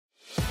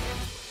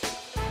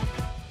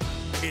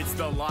It's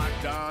the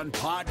Locked On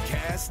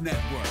Podcast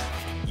Network,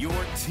 your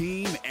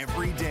team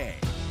every day.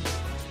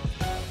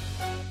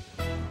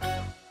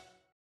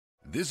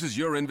 This is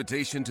your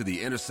invitation to the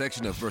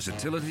intersection of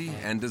versatility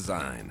and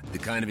design. The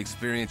kind of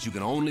experience you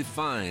can only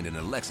find in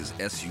a Lexus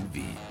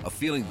SUV. A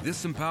feeling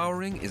this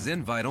empowering is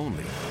invite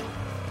only.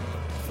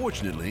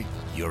 Fortunately,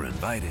 you're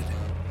invited.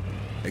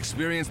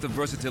 Experience the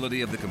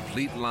versatility of the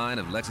complete line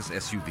of Lexus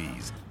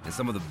SUVs and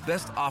some of the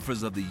best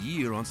offers of the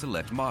year on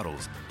select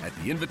models at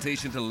the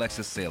Invitation to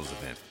Lexus sales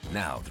event,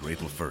 now through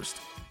April 1st.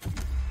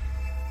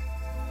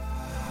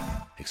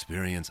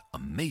 Experience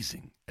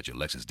amazing at your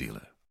Lexus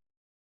dealer.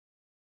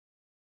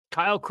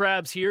 Kyle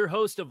Krabs here,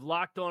 host of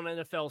Locked On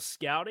NFL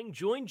Scouting.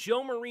 Join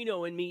Joe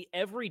Marino and me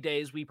every day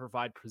as we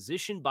provide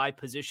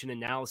position-by-position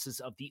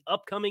analysis of the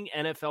upcoming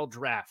NFL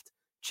Draft.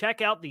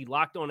 Check out the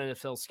Locked On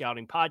NFL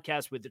Scouting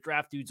podcast with the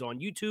Draft Dudes on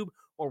YouTube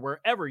or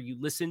wherever you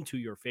listen to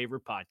your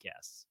favorite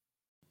podcasts.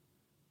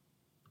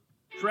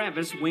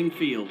 Travis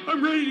Wingfield.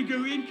 I'm ready to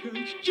go in,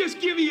 Coach. Just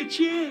give me a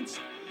chance.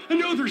 I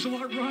know there's a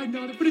lot riding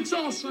on it, but it's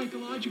all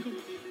psychological.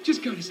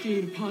 Just got to stay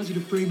in a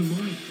positive frame of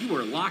mind. You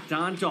are Locked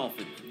On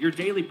Dolphins, your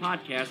daily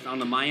podcast on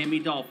the Miami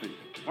Dolphins,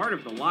 part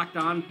of the Locked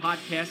On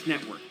Podcast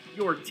Network,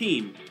 your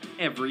team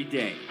every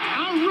day.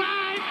 All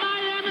right,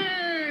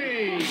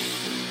 Miami!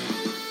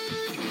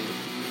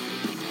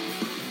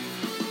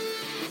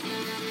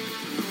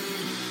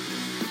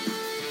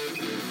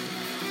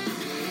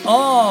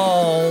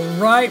 All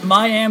right,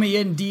 Miami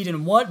indeed,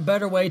 and what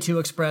better way to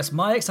express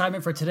my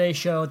excitement for today's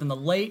show than the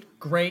late,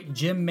 great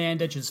Jim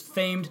Mandich's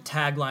famed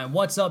tagline.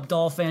 What's up,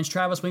 Dolphins?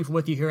 Travis Wingfield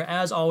with you here,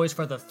 as always,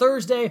 for the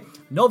Thursday,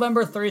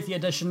 November 30th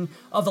edition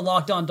of the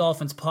Locked On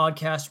Dolphins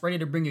podcast, ready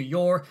to bring you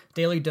your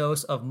daily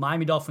dose of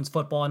Miami Dolphins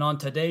football. And on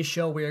today's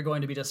show, we are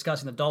going to be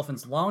discussing the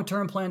Dolphins'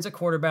 long-term plans at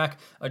quarterback,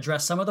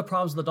 address some of the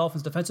problems with the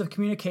Dolphins' defensive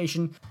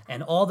communication,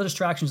 and all the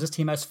distractions this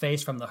team has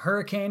faced, from the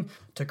hurricane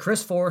to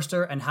Chris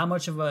Forrester, and how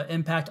much of an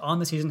impact on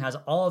the season has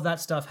all of that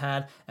stuff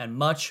had, and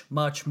much,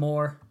 much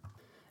more.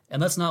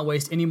 And let's not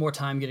waste any more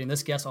time getting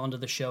this guest onto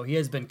the show. He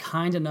has been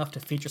kind enough to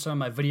feature some of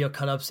my video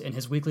cut-ups in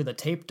his weekly The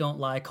Tape Don't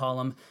Lie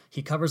column.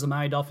 He covers the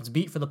Miami Dolphins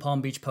beat for the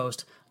Palm Beach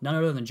Post, none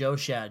other than Joe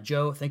Schad.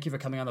 Joe, thank you for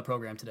coming on the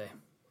program today.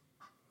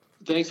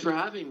 Thanks for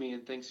having me,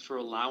 and thanks for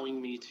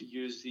allowing me to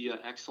use the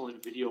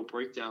excellent video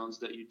breakdowns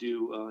that you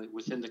do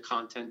within the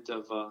content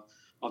of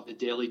the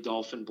Daily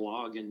Dolphin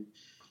blog. And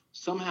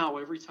somehow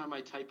every time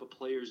I type a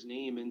player's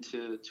name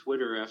into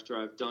Twitter after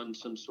I've done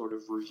some sort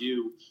of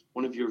review,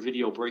 one of your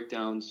video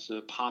breakdowns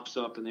pops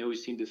up, and they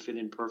always seem to fit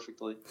in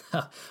perfectly.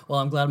 Well,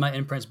 I'm glad my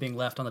imprint's being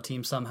left on the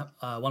team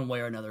one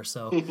way or another,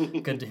 so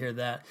good to hear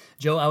that.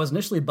 Joe, I was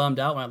initially bummed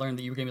out when I learned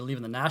that you were going to be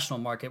leaving the national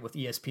market with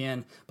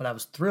ESPN, but I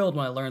was thrilled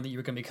when I learned that you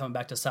were going to be coming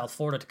back to South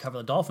Florida to cover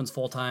the Dolphins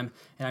full-time,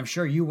 and I'm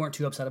sure you weren't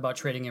too upset about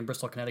trading in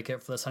Bristol,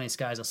 Connecticut for the sunny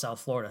skies of South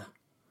Florida.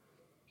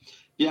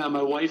 Yeah,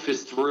 my wife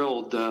is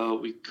thrilled.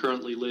 We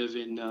currently live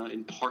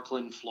in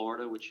Parkland,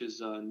 Florida, which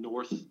is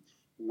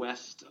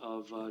northwest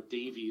of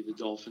Davie, the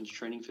Dolphins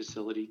training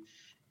facility.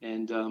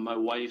 And my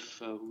wife,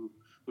 who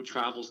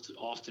travels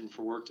often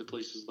for work to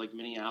places like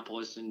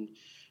Minneapolis and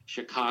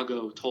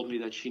Chicago, told me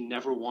that she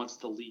never wants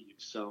to leave.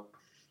 So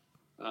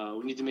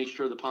we need to make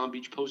sure the Palm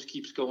Beach Post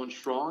keeps going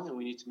strong, and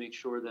we need to make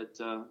sure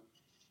that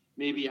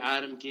maybe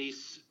Adam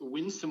Gase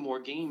wins some more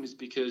games,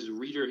 because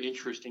reader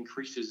interest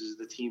increases as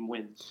the team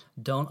wins.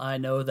 Don't I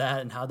know that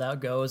and how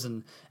that goes?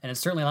 And it's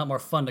certainly a lot more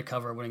fun to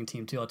cover a winning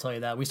team, too, I'll tell you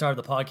that. We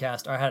started the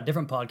podcast, or I had a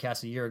different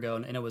podcast a year ago,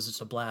 and it was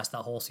just a blast that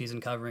whole season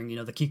covering,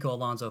 the Kiko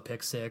Alonso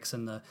pick six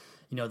and the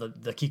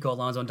Kiko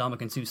Alonso and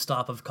Dominican Sue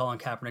stop of Colin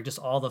Kaepernick, just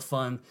all the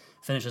fun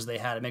finishes they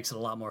had. It makes it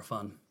a lot more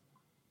fun.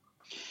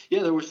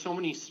 Yeah, there were so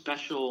many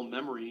special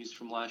memories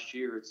from last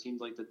year. It seemed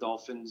like the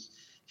Dolphins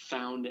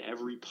found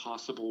every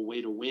possible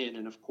way to win.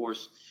 And of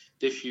course,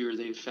 this year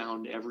they've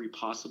found every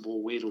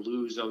possible way to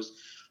lose. I was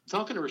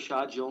talking to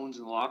Schad Jones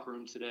in the locker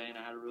room today, and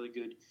I had a really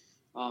good,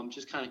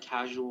 just kind of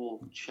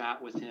casual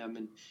chat with him.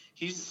 And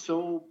he's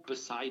so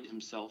beside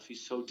himself.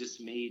 He's so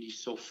dismayed. He's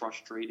so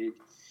frustrated.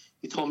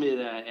 He told me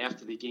that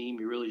after the game,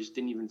 he really just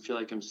didn't even feel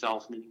like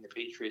himself, meaning the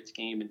Patriots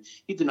game. And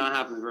he did not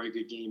have a very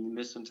good game. He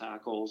missed some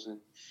tackles and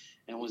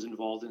was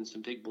involved in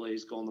some big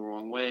plays going the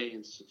wrong way.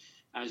 And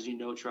as you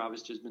know,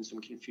 Travis, there's been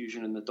some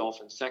confusion in the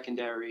Dolphins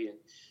secondary, and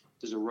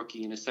there's a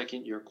rookie and a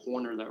second-year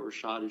corner that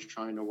Schad is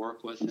trying to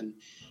work with, and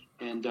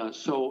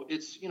so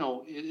it's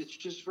it's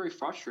just very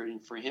frustrating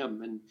for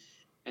him,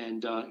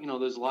 and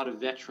there's a lot of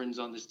veterans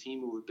on this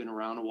team who have been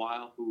around a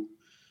while who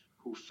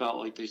felt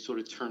like they sort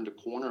of turned a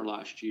corner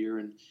last year,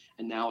 and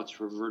now it's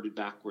reverted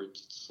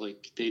backwards. It's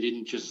like they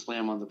didn't just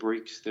slam on the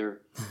brakes;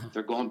 they're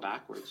going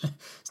backwards.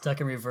 Stuck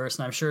in reverse,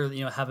 and I'm sure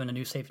having a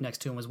new safety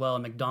next to him as well,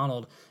 and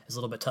McDonald is a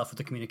little bit tough with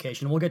the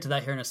communication. We'll get to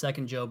that here in a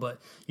second, Joe. But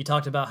you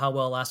talked about how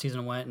well last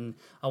season went, and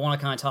I want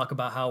to kind of talk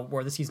about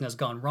where this season has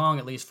gone wrong,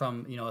 at least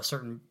from a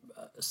certain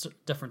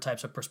different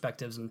types of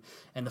perspectives, and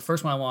the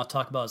first one I want to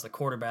talk about is the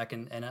quarterback,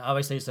 and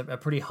obviously it's a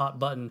pretty hot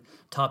button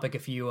topic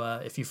if you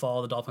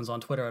follow the Dolphins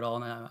on Twitter at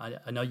all, and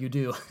I know you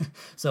do.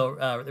 So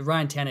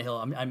Ryan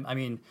Tannehill, I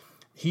mean,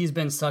 he's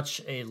been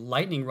such a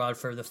lightning rod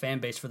for the fan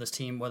base for this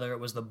team, whether it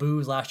was the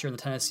boos last year in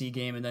the Tennessee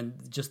game and then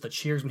just the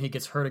cheers when he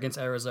gets hurt against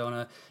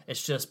Arizona.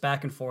 It's just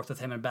back and forth with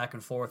him and back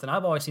and forth. And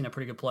I've always seen a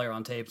pretty good player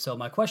on tape. So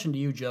my question to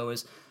you, Joe,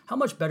 is how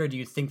much better do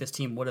you think this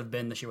team would have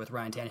been this year with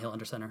Ryan Tannehill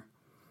under center?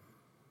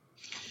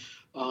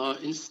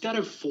 Instead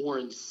of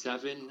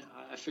 4-7,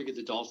 I figured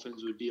the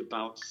Dolphins would be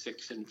about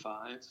 6-5.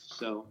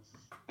 So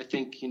I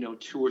think, 2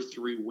 or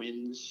 3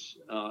 wins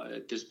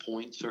at this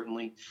point,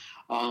 certainly.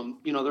 There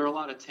are a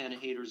lot of Tannehill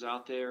haters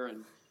out there,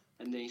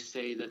 and they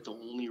say that the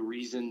only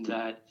reason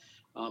that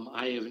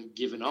I haven't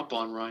given up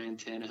on Ryan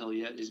Tannehill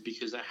yet is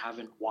because I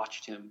haven't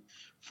watched him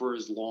for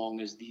as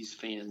long as these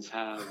fans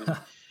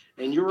have.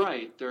 And you're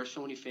right. There are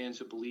so many fans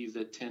who believe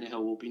that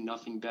Tannehill will be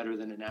nothing better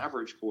than an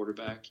average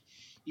quarterback,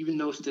 even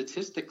though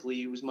statistically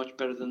he was much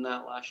better than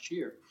that last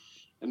year.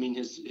 I mean,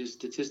 his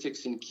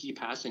statistics in key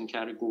passing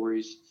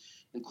categories,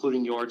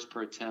 including yards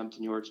per attempt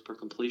and yards per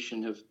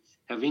completion,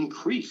 have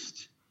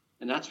increased.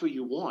 And that's what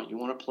you want. You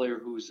want a player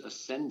who's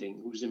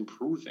ascending, who's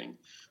improving,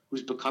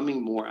 who's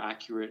becoming more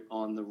accurate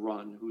on the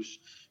run, who's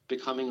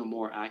becoming a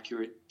more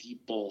accurate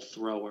deep ball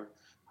thrower,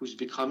 who's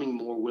becoming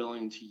more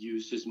willing to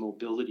use his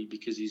mobility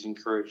because he's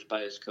encouraged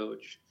by his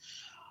coach.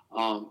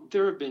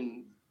 There have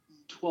been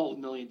 12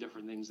 million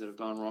different things that have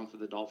gone wrong for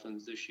the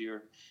Dolphins this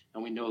year,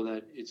 and we know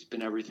that it's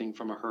been everything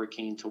from a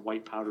hurricane to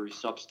white powdery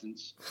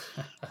substance.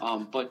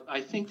 But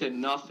I think that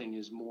nothing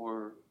is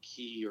more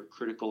key or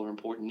critical or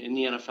important in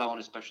the NFL, and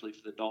especially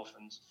for the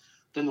Dolphins,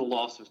 than the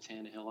loss of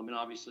Tannehill. I mean,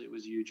 obviously it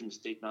was a huge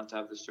mistake not to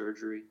have the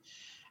surgery,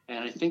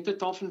 and I think that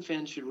Dolphin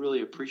fans should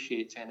really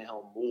appreciate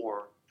Tannehill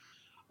more,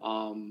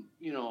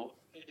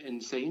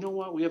 and say, you know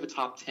what, we have a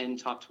top 10,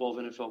 top 12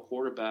 NFL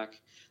quarterback.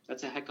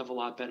 That's a heck of a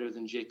lot better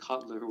than Jay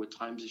Cutler, who at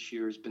times this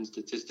year has been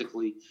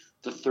statistically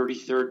the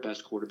 33rd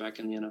best quarterback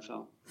in the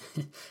NFL.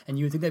 And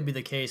you would think that'd be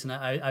the case. And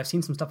I've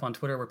seen some stuff on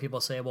Twitter where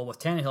people say, well, with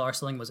Tannehill, our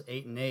ceiling was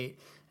 8-8.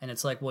 And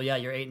it's like, well, yeah,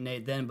 you're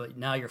 8-8 then, but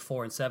now you're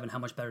 4-7. How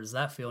much better does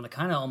that feel? And it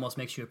kind of almost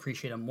makes you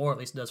appreciate him more, at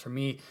least it does for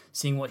me,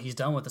 seeing what he's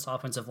done with this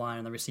offensive line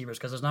and the receivers,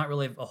 because there's not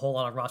really a whole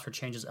lot of roster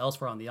changes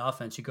elsewhere on the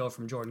offense. You go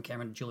from Jordan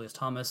Cameron to Julius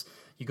Thomas.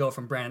 You go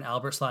from Brandon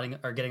Albert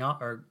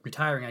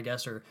retiring, I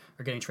guess, or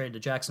getting traded to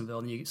Jacksonville,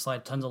 and you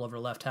slide Tunzel over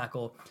to left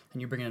tackle,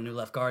 and you bring in a new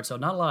left guard. So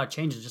not a lot of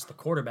changes, just the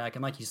quarterback.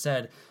 And like you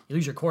said, you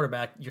lose your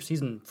quarterback, your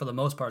season for the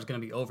most part is going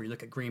to be over. You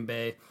look at Green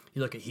Bay,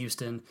 you look at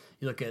Houston,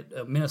 you look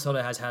at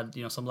Minnesota has had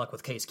some luck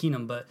with Case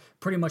Keenum, but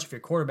pretty much if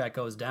your quarterback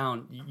goes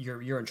down,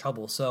 you're in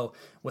trouble. So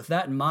with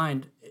that in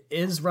mind,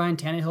 is Ryan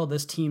Tannehill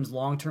this team's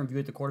long-term view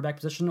at the quarterback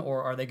position,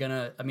 or are they going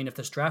to, I mean, if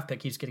this draft pick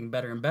keeps getting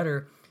better and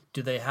better,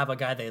 do they have a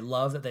guy they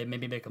love that they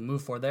maybe make a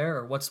move for there,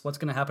 or what's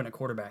going to happen at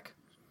quarterback?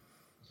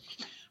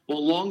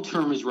 Well,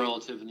 long-term is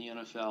relative in the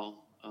NFL.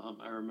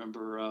 I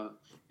remember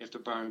after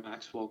Byron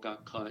Maxwell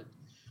got cut,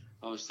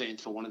 I was saying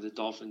to one of the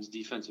Dolphins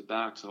defensive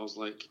backs, I was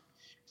like,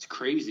 it's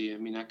crazy. I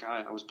mean, that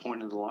guy, I was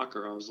pointing to the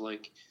locker. I was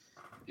like,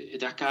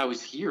 that guy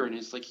was here, and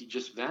it's like he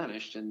just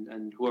vanished.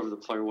 And whoever the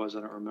player was, I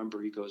don't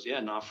remember. He goes,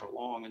 yeah, not for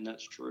long, and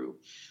that's true.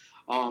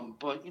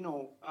 But,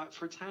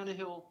 for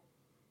Tannehill,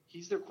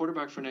 he's their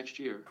quarterback for next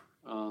year.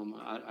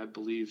 I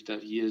believe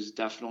that he is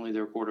definitely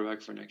their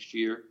quarterback for next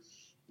year.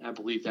 I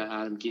believe that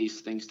Adam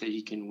Gase thinks that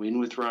he can win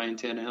with Ryan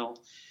Tannehill,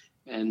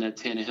 and that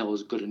Tannehill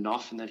is good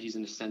enough and that he's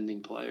an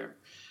ascending player.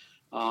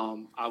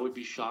 I would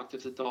be shocked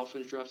if the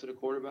Dolphins drafted a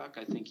quarterback.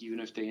 I think even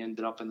if they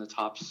ended up in the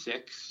top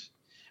 6,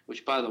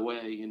 which, by the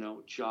way,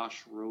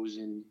 Josh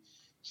Rosen,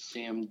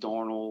 Sam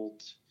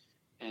Darnold,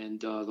 and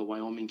the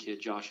Wyoming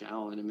kid, Josh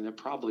Allen, I mean, they're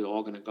probably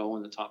all going to go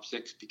in the top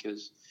 6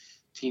 because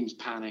teams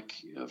panic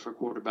for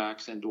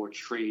quarterbacks and or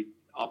trade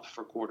up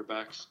for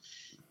quarterbacks.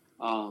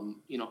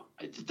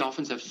 The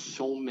Dolphins have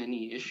so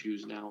many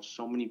issues now,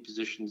 so many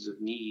positions of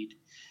need,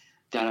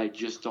 that I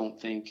just don't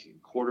think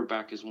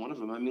quarterback is one of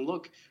them. I mean,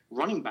 look,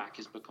 running back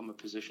has become a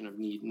position of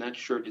need, and that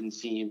sure didn't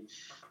seem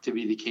to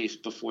be the case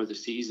before the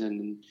season.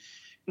 And,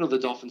 the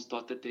Dolphins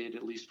thought that they had,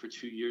 at least for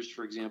 2 years,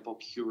 for example,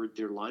 cured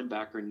their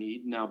linebacker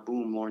need. Now,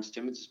 boom, Lawrence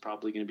Timmons is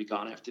probably going to be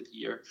gone after the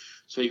year.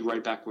 So you're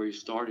right back where you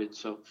started.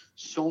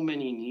 So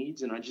many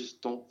needs, and I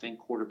just don't think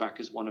quarterback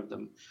is one of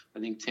them.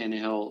 I think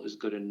Tannehill is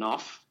good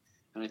enough,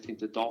 and I think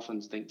the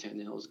Dolphins think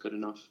Tannehill is good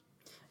enough.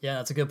 Yeah,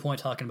 that's a good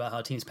point, talking about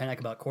how teams panic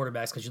about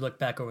quarterbacks, because you look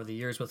back over the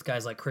years with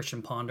guys like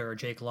Christian Ponder or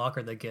Jake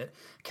Locker that get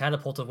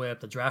catapulted way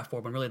up the draft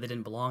board when really they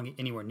didn't belong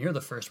anywhere near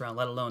the first round,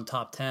 let alone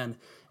top 10.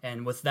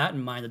 And with that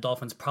in mind, the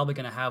Dolphins probably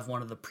going to have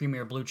one of the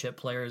premier blue chip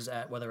players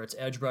at whether it's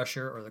edge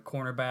rusher or the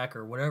cornerback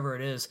or whatever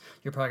it is.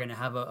 You're probably going to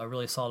have a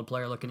really solid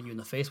player looking at you in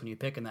the face when you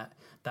pick in that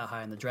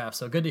high in the draft.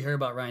 So good to hear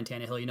about Ryan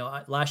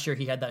Tannehill. Last year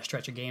he had that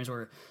stretch of games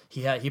where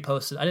he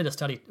posted, I did a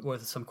study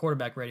with some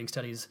quarterback rating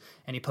studies,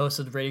 and he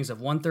posted ratings of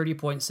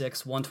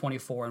 130.6,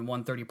 124, and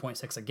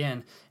 130.6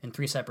 again in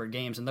 3 separate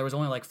games. And there was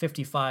only like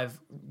 55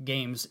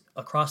 games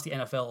across the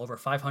NFL over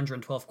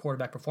 512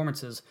 quarterback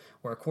performances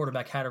where a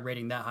quarterback had a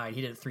rating that high, and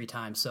he did it 3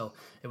 times. So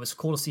it was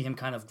cool to see him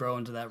kind of grow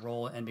into that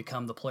role and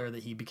become the player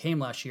that he became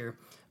last year.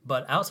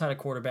 But outside of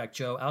quarterback,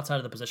 Joe, outside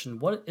of the position,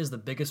 what is the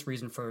biggest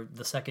reason for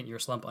the second-year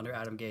slump under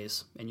Adam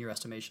Gase, in your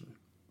estimation?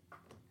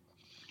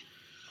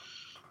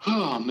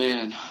 Oh,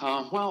 man.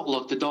 Well,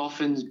 look, the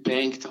Dolphins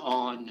banked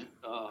on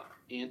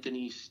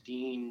Anthony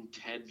Steen,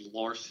 Ted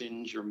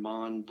Larson,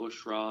 Jermon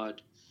Bushrod,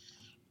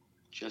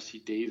 Jesse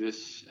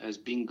Davis as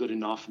being good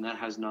enough, and that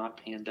has not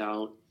panned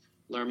out.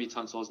 Laramie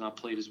Tunsil has not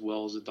played as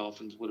well as the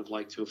Dolphins would have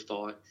liked to have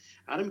thought.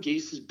 Adam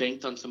Gase has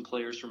banked on some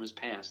players from his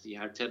past. He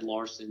had Ted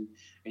Larson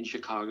in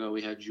Chicago.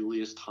 He had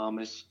Julius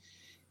Thomas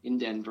in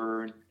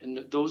Denver.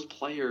 And those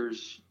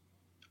players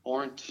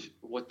aren't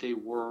what they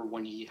were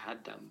when he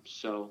had them.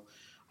 So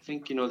I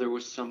think, there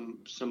was some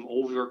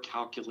over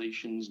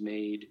calculations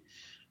made.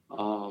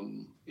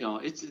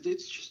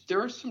 It's just,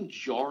 there are some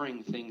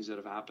jarring things that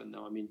have happened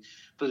though. I mean,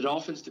 for the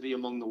Dolphins to be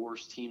among the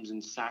worst teams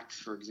in sacks,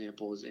 for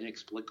example, is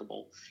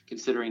inexplicable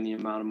considering the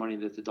amount of money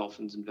that the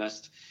Dolphins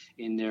invest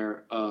in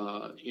their,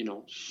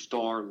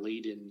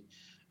 star-laden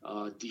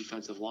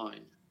defensive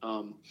line.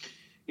 How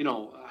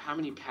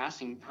many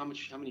passing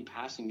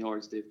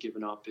yards they've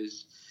given up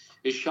is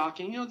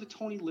shocking. The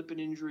Tony Lippin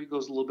injury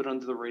goes a little bit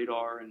under the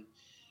radar, and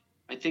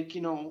I think,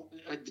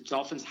 the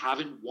Dolphins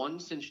haven't won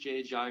since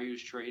Jay Ajayi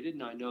was traded,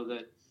 and I know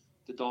that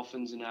the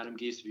Dolphins and Adam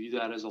Gase view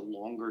that as a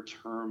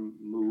longer-term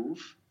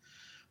move.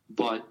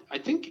 But I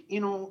think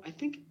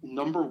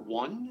number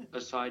one,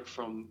 aside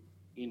from,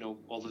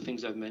 all the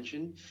things I've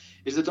mentioned,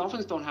 is the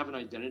Dolphins don't have an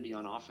identity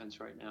on offense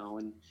right now,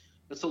 and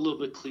that's a little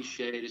bit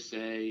cliche to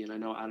say, and I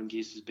know Adam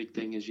Gase's big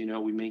thing is,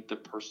 we make the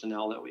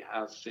personnel that we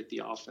have fit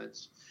the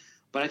offense.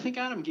 But I think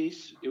Adam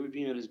Gase, it would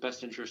be in his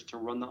best interest to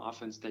run the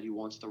offense that he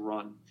wants to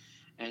run.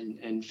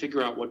 And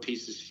figure out what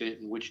pieces fit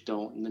and which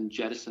don't, and then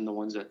jettison the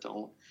ones that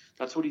don't.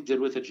 That's what he did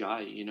with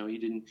Ajayi.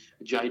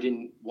 Ajayi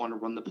didn't want to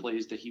run the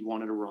plays that he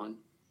wanted to run,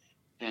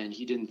 and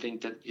he didn't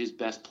think that his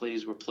best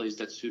plays were plays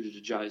that suited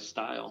Ajayi's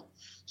style.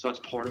 So that's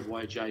part of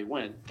why Ajayi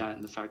went. That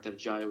and the fact that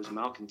Ajayi was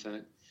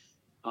malcontent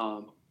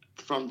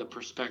from the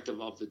perspective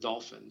of the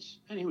Dolphins,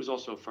 and he was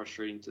also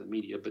frustrating to the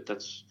media. But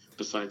that's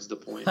besides the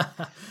point.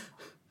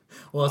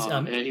 Well,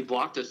 and he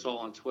blocked us all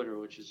on Twitter,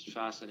 which is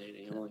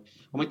fascinating. I'm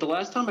like, the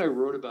last time I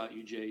wrote about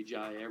you, Jay,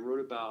 I wrote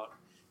about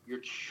your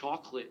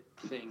chocolate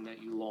thing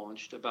that you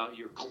launched, about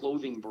your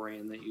clothing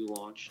brand that you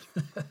launched,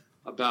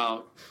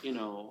 about,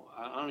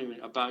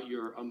 about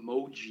your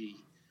emoji,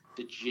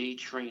 the J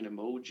Train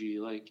emoji,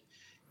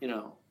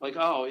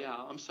 oh yeah,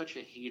 I'm such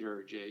a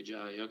hater, Jay.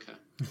 Okay.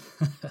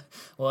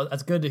 Well,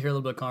 that's good to hear a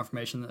little bit of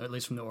confirmation, at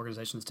least from the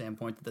organization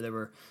standpoint, that they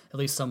were at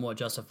least somewhat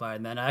justified.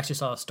 And then I actually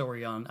saw a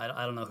story on,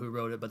 I don't know who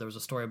wrote it, but there was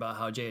a story about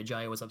how Jay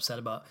Ajayi was upset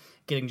about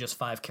getting just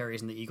 5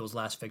 carries in the Eagles'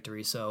 last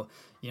victory. So,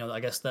 I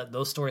guess that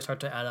those stories start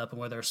to add up, and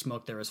where there's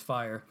smoke, there is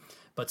fire.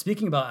 But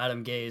speaking about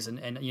Adam Gase,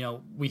 and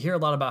we hear a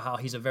lot about how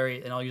he's a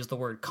very, and I'll use the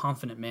word,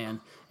 confident man,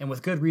 and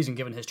with good reason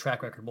given his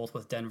track record, both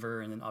with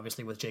Denver and then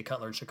obviously with Jay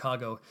Cutler in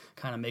Chicago,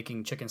 kind of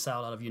making chicken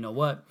salad out of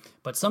you-know-what.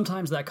 But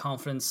sometimes that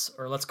confidence,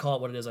 or let's call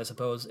it what it is, I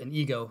suppose, an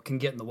ego, can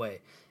get in the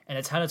way. And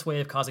it's had its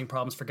way of causing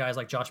problems for guys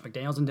like Josh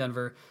McDaniels in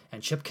Denver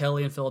and Chip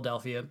Kelly in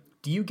Philadelphia.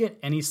 Do you get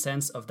any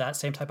sense of that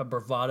same type of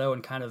bravado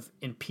and kind of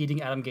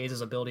impeding Adam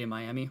Gase's ability in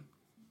Miami?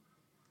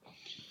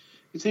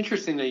 It's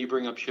interesting that you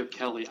bring up Chip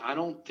Kelly. I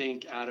don't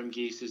think Adam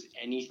Gase is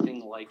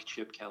anything like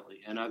Chip Kelly,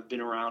 and I've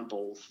been around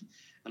both,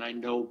 and I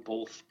know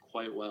both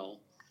quite well.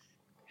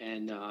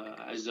 And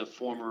as a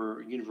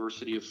former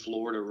University of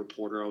Florida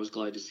reporter, I was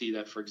glad to see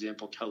that, for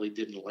example, Kelly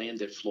didn't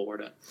land at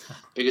Florida,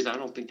 because I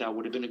don't think that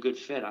would have been a good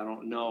fit. I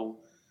don't know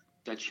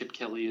that Chip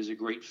Kelly is a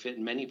great fit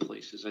in many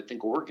places. I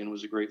think Oregon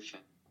was a great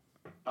fit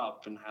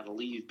up and had to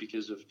leave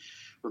because of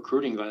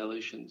recruiting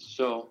violations.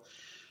 So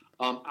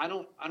I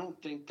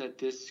don't think that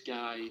this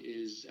guy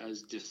is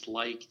as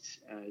disliked,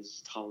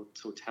 as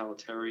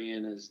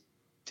totalitarian, as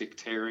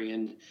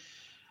dictarian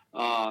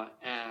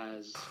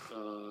as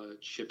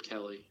Chip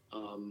Kelly.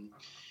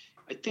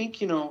 I think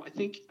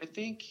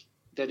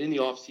that in the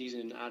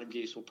offseason, Adam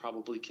Gase will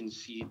probably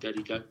concede that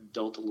he got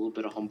dealt a little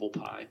bit of humble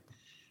pie,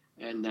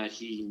 and that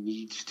he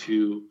needs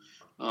to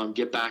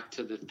get back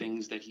to the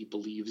things that he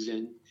believes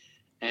in.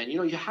 And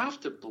you have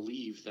to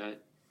believe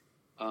that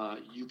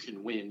you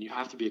can win. You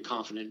have to be a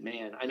confident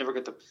man. I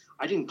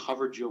didn't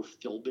cover Joe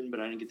Philbin, but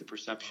I didn't get the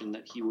perception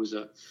that he was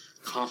a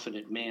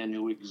confident man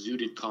who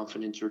exuded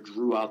confidence or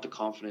drew out the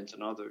confidence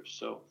in others.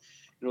 So,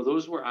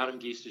 those were Adam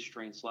Gase's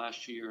strengths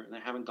last year, and they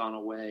haven't gone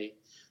away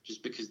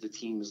just because the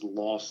team has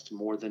lost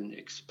more than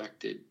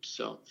expected.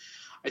 So,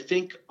 I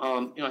think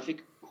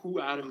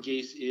who Adam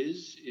Gase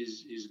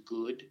is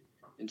good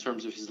in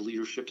terms of his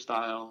leadership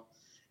style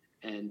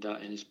and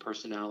his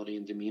personality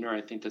and demeanor.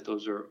 I think that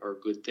those are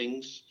good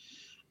things.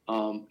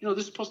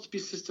 There's supposed to be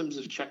systems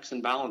of checks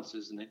and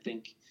balances, and I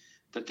think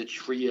that the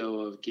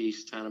trio of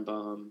Gase,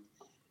 Tannenbaum,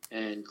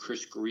 and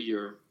Chris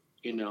Greer,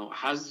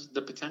 has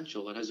the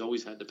potential. It has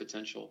always had the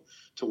potential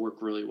to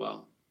work really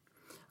well.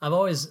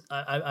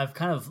 I've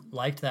kind of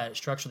liked that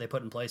structure they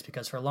put in place,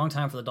 because for a long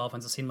time for the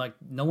Dolphins, it seemed like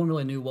no one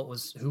really knew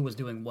who was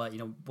doing what.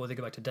 Whether they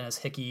go back to Dennis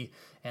Hickey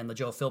and the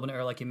Joe Philbin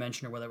era, like you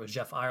mentioned, or whether it was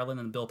Jeff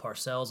Ireland and Bill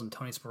Parcells and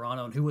Tony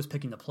Sperano, and who was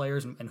picking the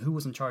players and who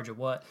was in charge of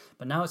what.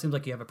 But now it seems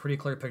like you have a pretty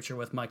clear picture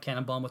with Mike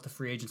Tannenbaum with the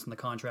free agents and the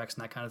contracts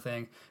and that kind of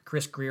thing.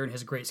 Chris Greer and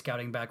his great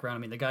scouting background. I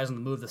mean, the guys on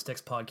the Move the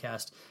Sticks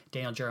podcast,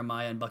 Daniel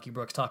Jeremiah and Bucky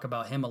Brooks, talk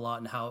about him a lot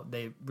and how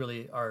they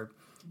really are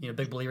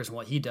big believers in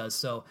what he does.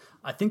 So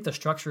I think the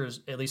structure is,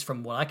 at least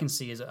from what I can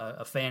see as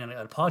a fan and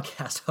a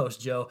podcast host,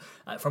 Joe,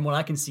 from what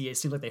I can see, it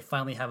seems like they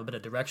finally have a bit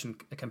of direction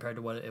compared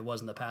to what it was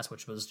in the past,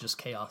 which was just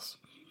chaos.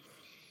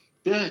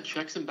 Yeah,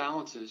 checks and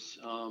balances.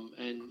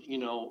 And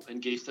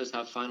Gase does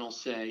have final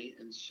say.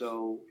 And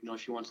so,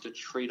 if he wants to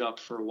trade up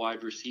for a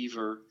wide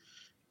receiver,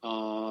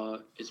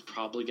 it's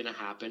probably going to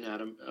happen.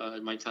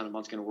 Mike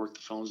Tannenbaum's going to work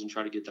the phones and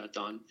try to get that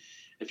done.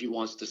 If he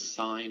wants to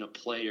sign a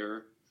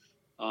player,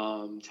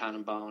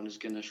 Tannenbaum is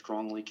going to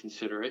strongly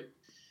consider it,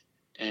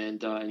 and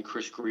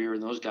Chris Greer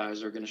and those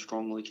guys are going to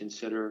strongly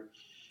consider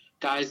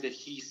guys that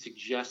he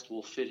suggests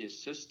will fit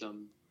his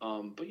system.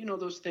 But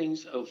those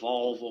things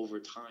evolve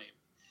over time,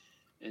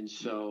 and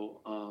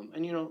so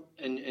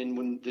and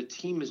when the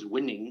team is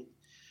winning,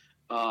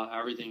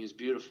 everything is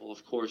beautiful.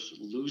 Of course,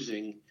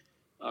 losing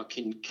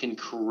can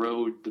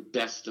corrode the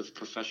best of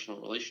professional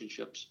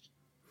relationships.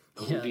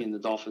 It would be in the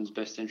Dolphins'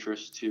 best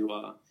interest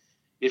to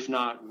if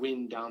not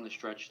win down the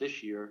stretch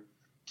this year,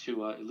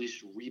 to at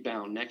least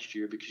rebound next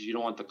year, because you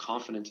don't want the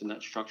confidence in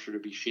that structure to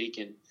be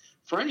shaken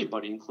for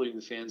anybody, including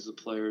the fans, the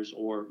players,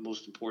 or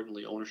most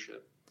importantly,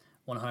 ownership.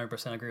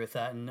 100% agree with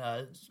that. And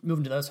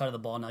moving to the other side of the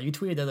ball now, you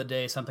tweeted the other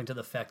day something to the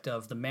effect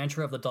of the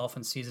mantra of the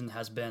Dolphins season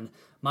has been,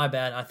 "My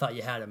bad, I thought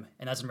you had him."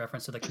 And that's in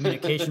reference to the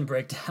communication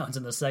breakdowns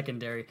in the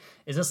secondary.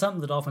 Is this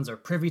something the Dolphins are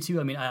privy to?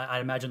 I mean,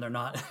 I imagine they're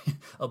not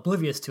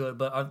oblivious to it,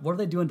 but what are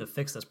they doing to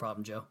fix this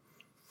problem, Joe?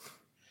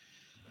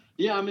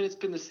 Yeah, I mean, it's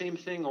been the same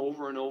thing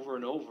over and over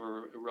and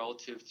over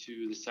relative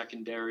to the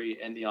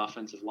secondary and the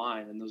offensive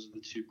line. And those are the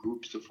two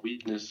groups of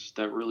weakness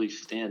that really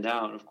stand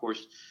out. And of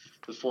course,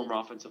 the former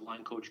offensive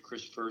line coach,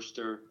 Chris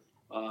Furster,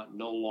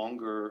 no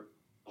longer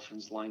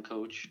Dolphins line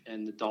coach,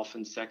 and the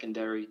Dolphins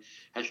secondary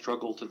has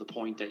struggled to the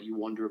point that you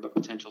wonder about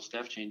potential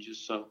staff changes.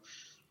 So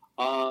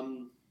what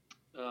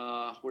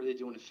are they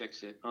doing to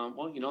fix it?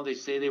 Well, they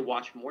say they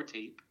watch more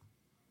tape.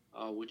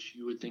 Which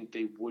you would think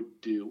they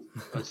would do,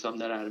 but something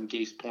that Adam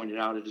Gase pointed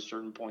out at a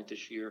certain point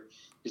this year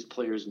his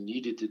players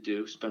needed to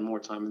do, spend more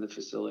time in the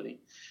facility.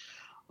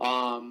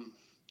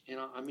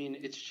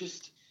 It's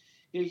just,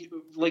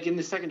 like in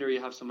the secondary,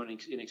 you have someone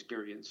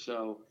inexperienced.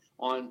 So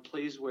on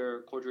plays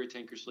where Cordrea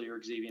Tankersley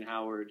or Xavier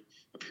Howard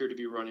appear to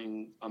be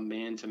running a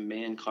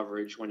man-to-man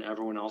coverage when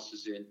everyone else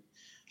is in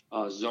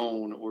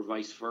zone or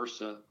vice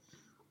versa,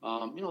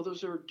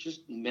 those are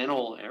just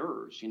mental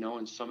errors,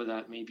 and some of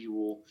that maybe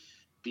will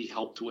be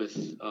helped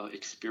with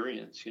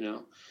experience,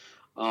 And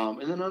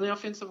then on the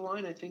offensive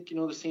line, I think,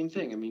 the same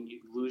thing. I mean, you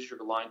lose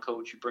your line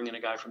coach, you bring in a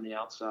guy from the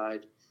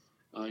outside,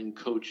 and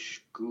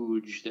Coach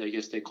Googe, I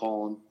guess they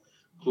call him,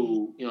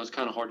 who, it's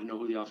kind of hard to know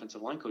who the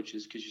offensive line coach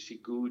is, because you see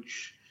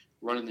Googe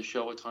running the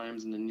show at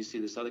times, and then you see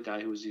this other guy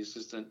who was the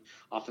assistant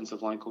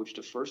offensive line coach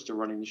to Furster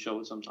running the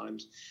show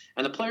sometimes.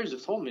 And the players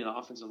have told me, the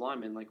offensive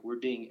linemen, like, we're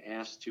being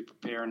asked to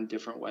prepare in a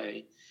different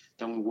way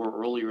than we were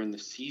earlier in the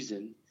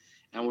season.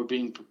 And we're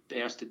being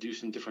asked to do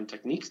some different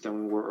techniques than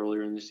we were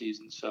earlier in the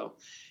season. So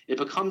it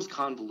becomes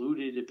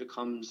convoluted. It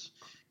becomes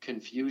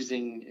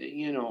confusing.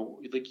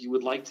 Like you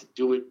would like to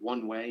do it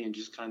one way and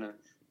just kind of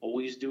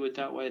always do it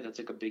that way. That's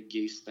like a big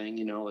Gase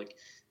thing, like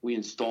we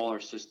install our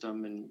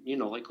system and,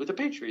 like what the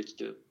Patriots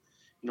do.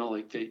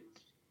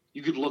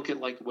 You could look at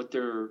like what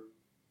their,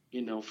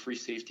 free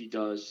safety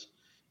does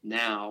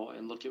now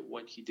and look at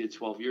what he did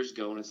 12 years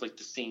ago. And it's like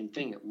the same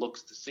thing. It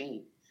looks the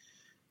same.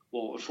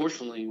 Well,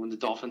 unfortunately, when the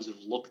Dolphins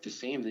have looked the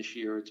same this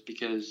year, it's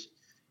because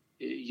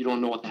you don't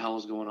know what the hell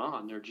is going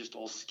on. They're just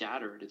all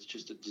scattered. It's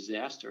just a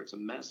disaster. It's a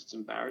mess. It's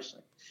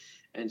embarrassing.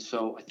 And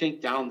so I think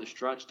down the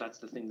stretch, that's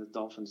the thing the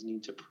Dolphins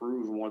need to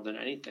prove more than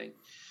anything,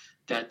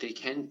 that they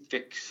can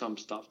fix some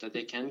stuff, that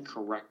they can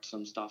correct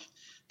some stuff,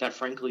 that,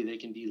 frankly, they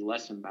can be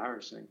less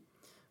embarrassing.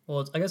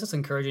 Well, I guess it's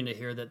encouraging to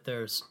hear that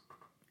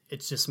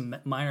it's just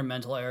minor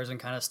mental errors and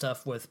kind of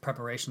stuff with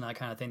preparation, that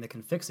kind of thing that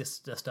can fix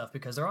this stuff,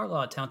 because there are a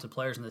lot of talented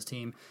players in this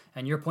team.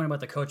 And your point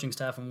about the coaching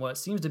staff and what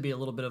seems to be a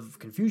little bit of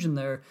confusion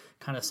there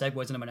kind of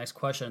segues into my next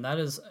question. And that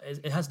is,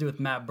 it has to do with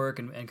Matt Burke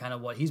and kind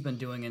of what he's been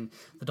doing. And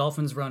the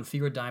Dolphins run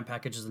fewer dime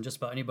packages than just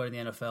about anybody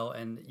in the NFL.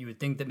 And you would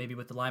think that maybe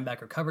with the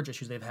linebacker coverage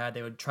issues they've had,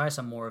 they would try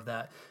some more of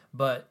that.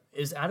 But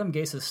is Adam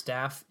Gase's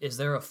staff, is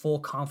there a full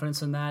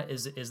confidence in that?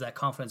 Is that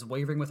confidence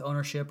wavering with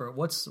ownership? Or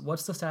what's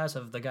the status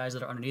of the guys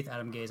that are underneath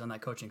Adam Gase on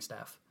that coaching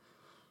staff?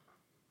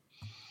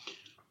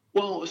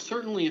 Well,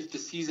 certainly if the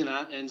season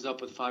ends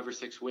up with 5 or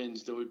 6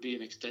 wins, there would be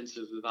an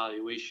extensive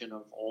evaluation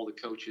of all the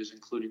coaches,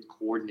 including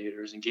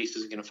coordinators. And Gase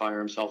isn't going to fire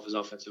himself as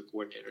offensive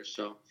coordinator,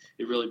 so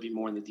it'd really be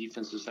more on the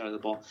defensive side of the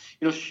ball.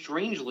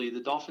 Strangely, the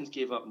Dolphins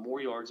gave up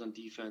more yards on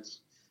defense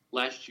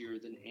last year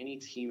than any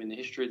team in the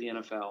history of the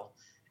NFL.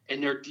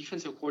 and their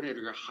defensive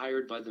coordinator got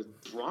hired by the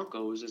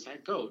Broncos as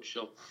head coach.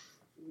 So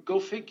go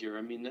figure.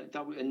 I mean,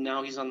 and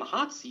now he's on the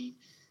hot seat,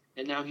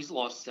 and now he's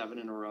lost 7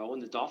 in a row,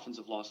 and the Dolphins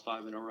have lost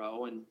 5 in a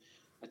row. And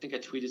I think I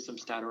tweeted some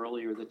stat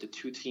earlier that the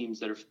 2 teams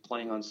that are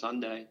playing on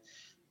Sunday,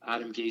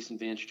 Adam Gase and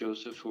Vance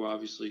Joseph, who are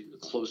obviously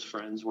close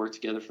friends, worked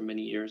together for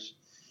many years,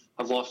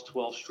 have lost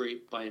 12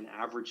 straight by an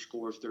average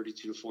score of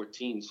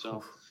 32-14.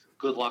 So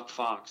good luck,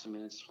 Fox. I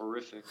mean, it's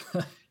horrific.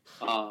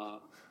 Yeah,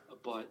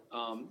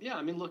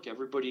 I mean, look,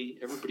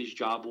 everybody's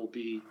job will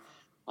be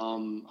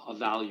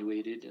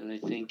evaluated, and I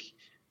think,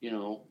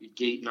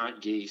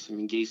 not Gase. I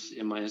mean, Gase,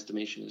 in my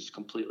estimation, is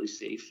completely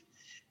safe.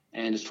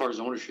 And as far as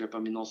ownership, I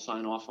mean, they'll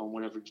sign off on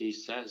whatever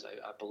Gase says,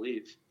 I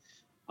believe.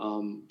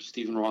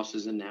 Stephen Ross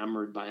is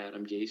enamored by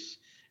Adam Gase,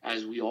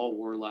 as we all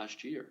were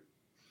last year.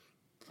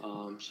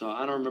 So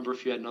I don't remember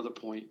if you had another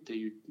point that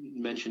you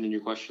mentioned in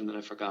your question that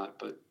I forgot,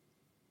 but.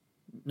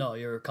 No,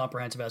 you're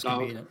comprehensive as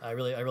can be. I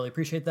really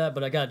appreciate that.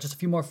 But I got just a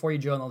few more for you,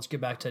 Joe, and let's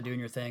get back to doing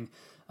your thing.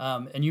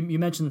 And you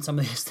mentioned some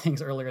of these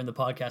things earlier in the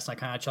podcast, and I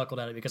kind of chuckled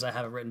at it because I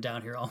have it written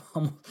down here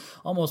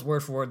almost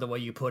word for word the way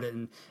you put it.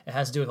 And it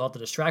has to do with all the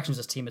distractions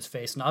this team has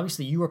faced. And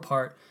obviously you were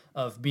part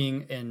of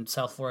being in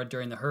South Florida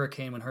during the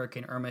hurricane when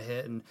Hurricane Irma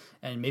hit.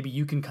 And maybe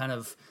you can kind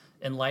of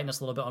enlighten us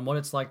a little bit on what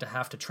it's like to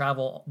have to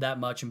travel that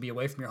much and be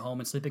away from your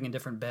home and sleeping in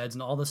different beds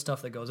and all this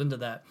stuff that goes into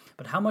that.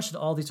 But how much did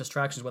all these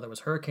distractions, whether it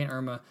was Hurricane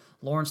Irma,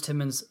 Lawrence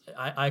Timmons,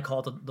 I call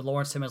it the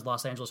Lawrence Timmons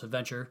Los Angeles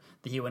adventure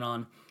that he went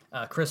on,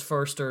 Chris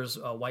Furster's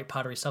white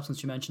powdery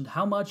substance you mentioned,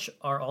 how much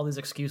are all these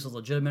excuses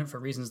legitimate for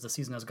reasons the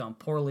season has gone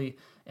poorly,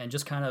 and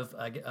just kind of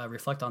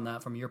reflect on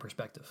that from your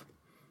perspective?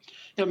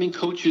 Yeah, I mean,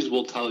 coaches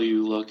will tell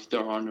you, look,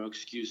 there are no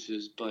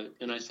excuses,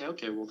 and I say,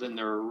 okay, well, then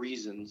there are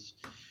reasons.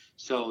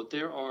 So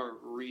there are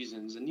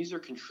reasons, and these are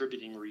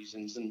contributing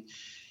reasons. And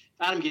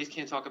Adam Gase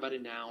can't talk about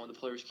it now, and the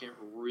players can't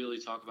really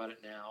talk about it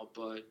now.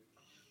 But,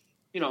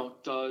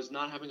 does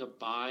not having a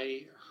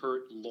bye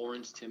hurt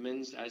Lawrence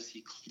Timmons as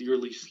he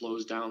clearly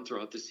slows down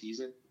throughout the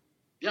season?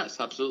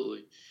 Yes,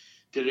 absolutely.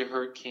 Did it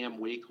hurt Cam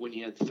Wake when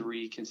he had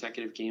 3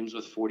 consecutive games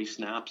with 40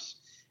 snaps?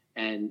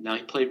 And now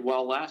he played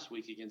well last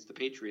week against the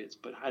Patriots,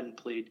 but hadn't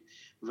played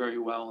very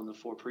well in the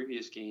 4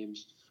 previous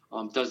games.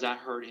 Does that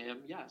hurt him?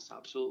 Yes,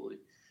 absolutely.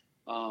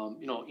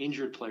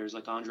 Injured players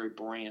like Andre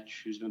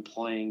Branch, who's been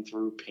playing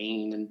through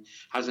pain and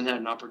hasn't had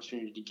an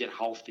opportunity to get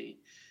healthy.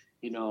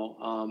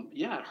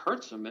 It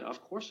hurts them.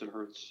 Of course it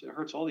hurts. It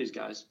hurts all these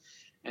guys.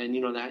 And,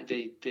 that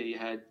they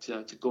had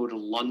to go to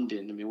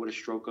London. I mean, what a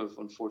stroke of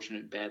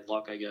unfortunate bad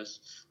luck, I guess,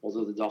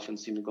 although the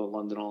Dolphins seem to go to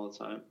London all the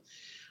time.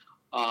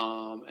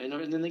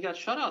 And then they got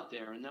shut out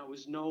there, and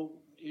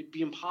it'd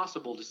be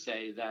impossible to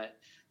say that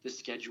the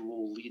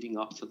schedule leading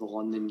up to the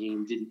London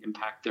game didn't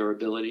impact their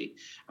ability.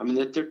 I mean,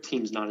 their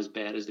team's not as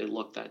bad as they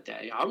looked that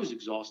day. I was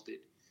exhausted,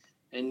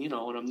 and and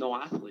I'm no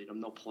athlete, I'm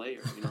no player.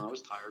 I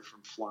was tired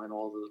from flying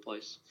all over the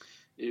place,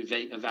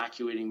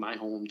 evacuating my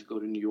home to go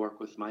to New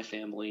York with my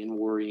family and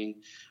worrying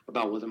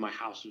about whether my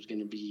house was going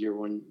to be here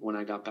when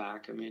I got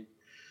back. I mean,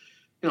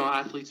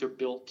 athletes are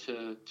built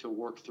to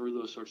work through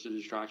those sorts of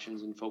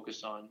distractions and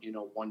focus on,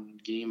 one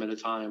game at a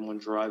time, one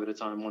drive at a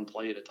time, one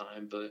play at a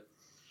time. But,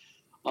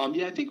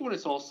 I think when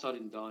it's all said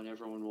and done,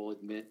 everyone will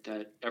admit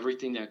that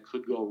everything that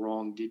could go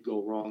wrong did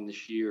go wrong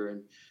this year,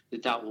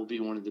 and that will be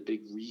one of the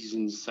big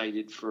reasons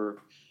cited for,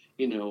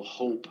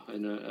 hope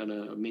and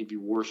a maybe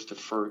worst to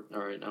first,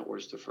 all right, not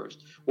worst to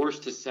first,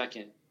 worst to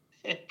second.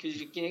 Because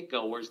you can't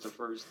go worst to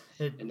first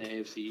in the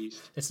AFC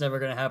East. It's never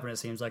going to happen. It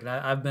seems like.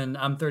 And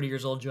I'm 30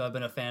 years old, Joe. I've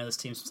been a fan of this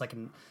team since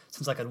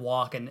I could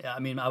walk. And I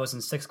mean, I was in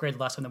 6th grade the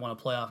last time they won a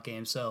playoff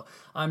game. So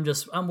I'm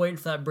waiting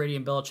for that Brady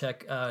and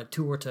Belichick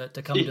tour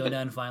to come to an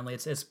end. Finally,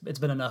 it's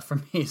been enough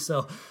for me.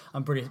 So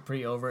I'm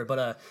pretty over it.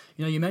 But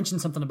you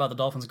mentioned something about the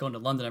Dolphins going to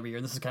London every year.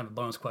 And this is kind of a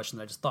bonus question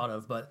that I just thought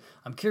of. But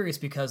I'm curious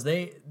because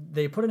they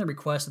put in a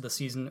request of the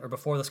season or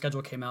before the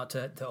schedule came out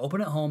to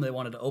open at home. They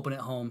wanted to open at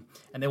home,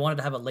 and they wanted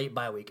to have a late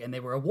bye week. And they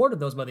were awarded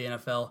those by the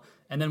NFL,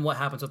 and then what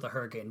happens with the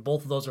hurricane?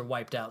 Both of those are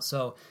wiped out.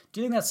 So do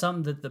you think that's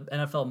something that the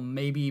NFL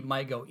maybe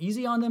might go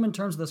easy on them in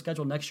terms of the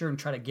schedule next year and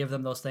try to give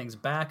them those things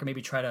back, or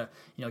maybe try to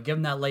give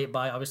them that late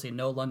bye? Obviously,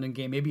 no London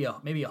game, maybe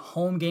a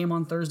home game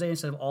on Thursday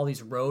instead of all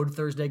these road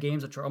Thursday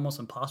games, which are almost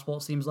impossible.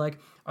 It seems like.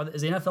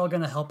 Is the NFL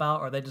going to help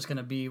out, or are they just going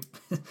to be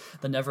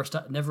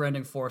the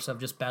never-ending force of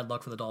just bad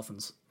luck for the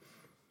Dolphins?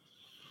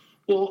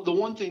 Well, the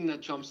one thing that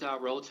jumps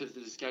out relative to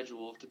the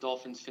schedule, if the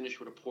Dolphins finish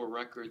with a poor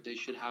record, they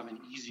should have an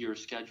easier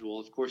schedule.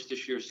 Of course,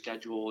 this year's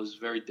schedule is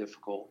very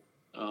difficult,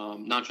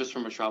 not just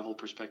from a travel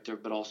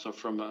perspective, but also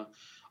from a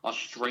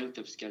strength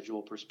of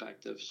schedule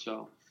perspective.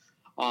 So,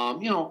 I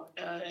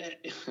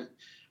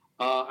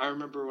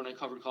remember when I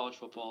covered college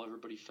football,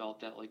 everybody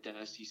felt that like the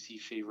SEC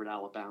favored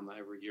Alabama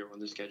every year when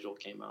the schedule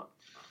came out.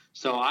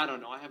 So I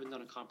don't know. I haven't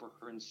done a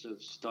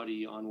comprehensive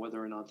study on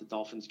whether or not the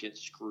Dolphins get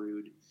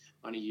screwed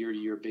on a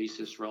year-to-year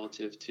basis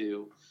relative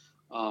to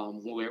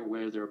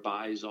where their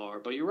buys are.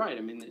 But you're right.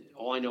 I mean,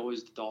 all I know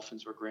is the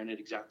Dolphins were granted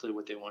exactly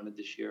what they wanted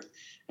this year,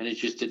 and it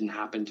just didn't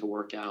happen to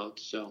work out.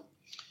 So,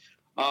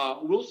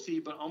 We'll see,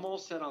 but I'm all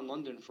set on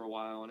London for a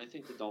while, and I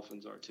think the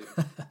Dolphins are too.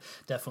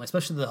 Definitely,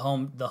 especially the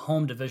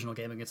home divisional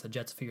game against the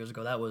Jets a few years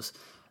ago. That was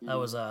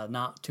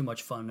not too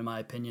much fun in my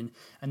opinion.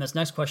 And this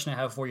next question I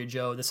have for you,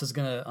 Joe, this is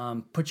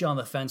gonna put you on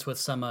the fence with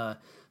some of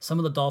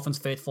the Dolphins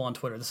faithful on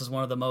Twitter. This is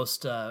one of the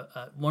most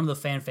one of the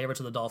fan favorites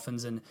of the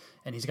Dolphins, and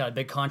he's got a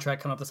big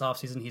contract coming up this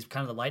offseason. He's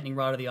kind of the lightning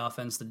rod of the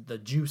offense, the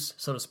juice,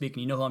 so to speak.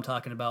 And you know who I'm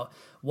talking about.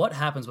 What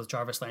happens with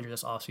Jarvis Landry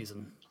this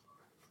offseason?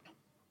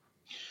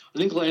 I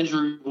think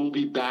Landry will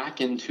be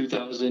back in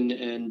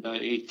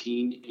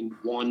 2018 in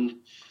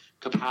one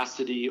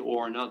capacity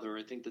or another.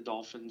 I think the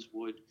Dolphins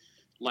would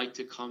like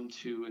to come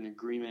to an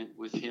agreement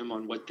with him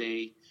on what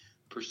they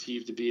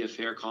perceive to be a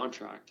fair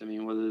contract. I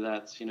mean, whether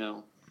that's,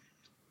 $12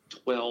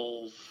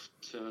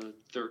 to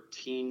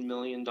 $13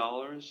 million,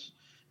 I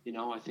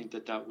think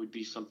that would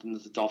be something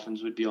that the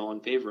Dolphins would be all in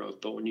favor of.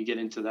 But when you get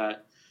into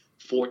that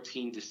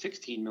 $14 to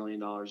 $16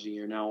 million a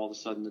year, now all of a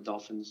sudden the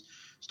Dolphins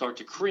start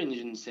to cringe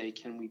and say,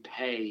 can we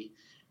pay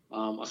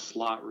a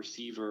slot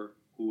receiver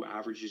who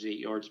averages 8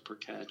 yards per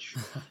catch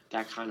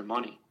that kind of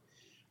money?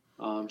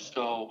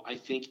 So I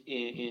think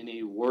in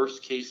a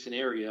worst case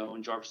scenario,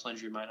 and Jarvis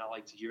Landry might not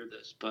like to hear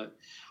this, but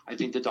I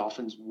think the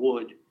Dolphins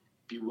would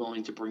be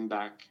willing to bring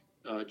back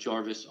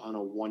Jarvis on a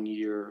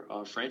 1-year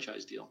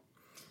franchise deal.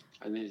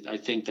 I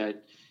think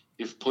that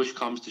if push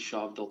comes to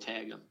shove, they'll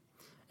tag him.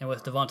 And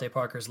with Devontae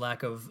Parker's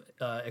lack of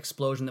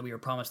explosion that we were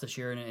promised this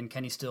year, and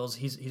Kenny Stills,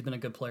 he's been a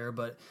good player,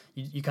 but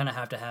you kind of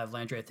have to have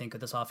Landry, I think,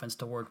 with this offense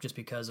to work just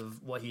because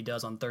of what he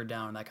does on third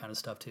down and that kind of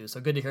stuff too.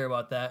 So good to hear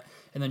about that.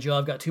 And then Joe,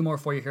 I've got 2 more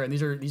for you here, and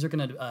these are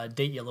going to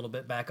date you a little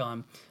bit back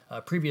on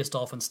previous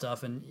Dolphin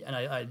stuff. And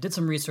I did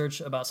some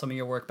research about some of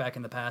your work back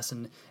in the past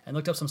and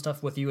looked up some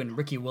stuff with you and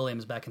Ricky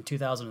Williams back in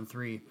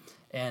 2003.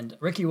 And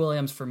Ricky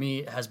Williams, for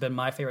me, has been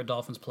my favorite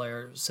Dolphins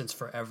player since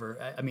forever.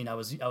 I mean, I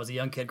was a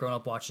young kid growing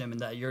up watching him,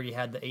 and that year he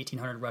had the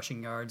 1,800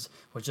 rushing yards,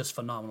 was just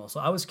phenomenal. So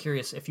I was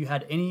curious if you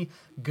had any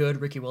good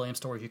Ricky Williams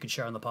stories you could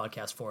share on the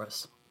podcast for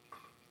us.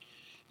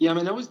 Yeah, I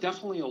mean, that was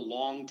definitely a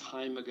long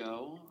time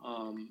ago,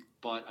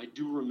 but I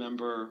do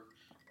remember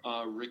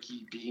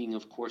Ricky being,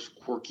 of course,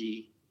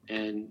 quirky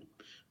and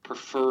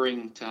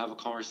preferring to have a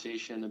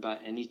conversation about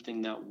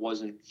anything that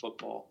wasn't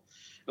football.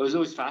 It was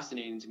always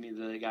fascinating to me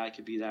that a guy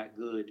could be that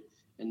good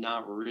and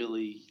not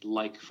really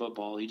like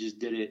football. He just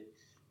did it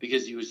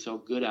because he was so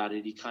good at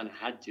it. He kind of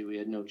had to. He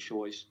had no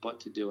choice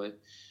but to do it.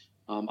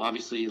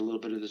 Obviously, a little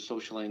bit of the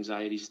social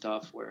anxiety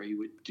stuff where he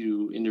would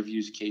do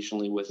interviews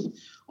occasionally with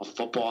a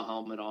football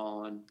helmet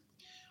on.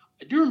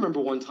 I do remember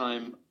one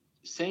time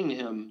saying to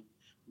him,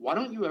 why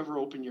don't you ever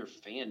open your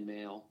fan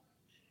mail?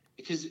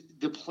 Because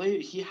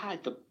he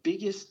had the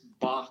biggest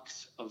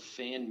box of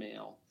fan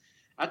mail.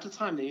 At the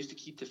time, they used to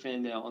keep the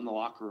fan mail in the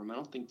locker room. I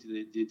don't think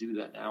they do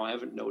that now. I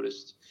haven't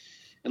noticed.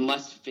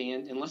 Unless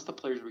the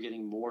players were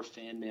getting more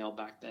fan mail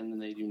back then than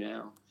they do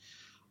now.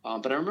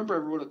 But I remember I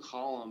wrote a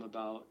column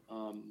about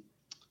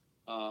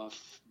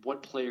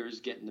what players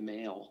get in the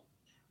mail.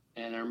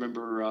 And I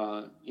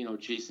remember,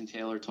 Jason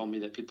Taylor told me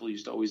that people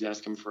used to always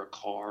ask him for a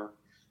car.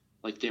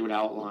 Like they would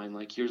outline,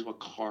 like, here's what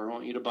car I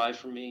want you to buy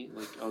for me.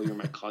 Like, oh, you're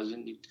my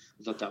cousin.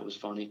 I thought that was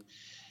funny.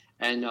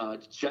 And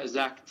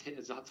Zach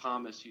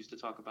Thomas used to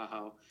talk about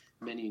how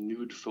many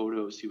nude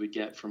photos he would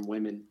get from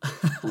women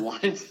who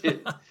wanted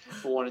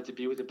to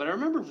be with it. But I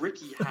remember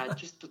Ricky had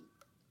just the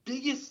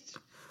biggest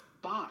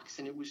box,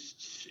 and it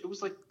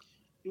was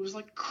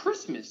like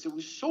Christmas. It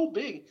was so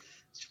big.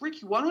 It's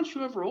Ricky, why don't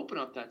you ever open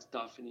up that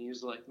stuff? And he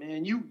was like,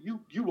 man, you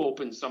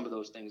open some of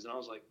those things. And I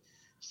was like,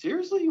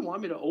 seriously, you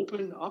want me to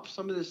open up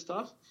some of this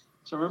stuff?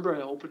 So I remember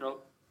I opened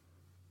up,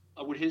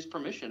 with his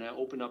permission, I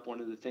opened up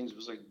one of the things. It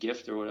was like a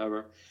gift or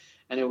whatever.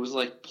 And it was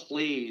like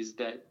plays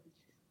that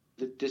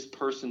this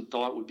person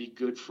thought would be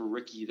good for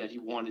Ricky that he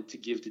wanted to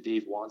give to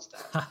Dave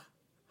Wanstatt.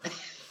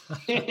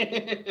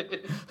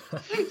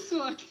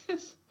 So I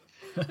guess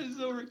as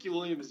though Ricky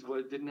Williams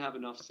didn't have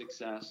enough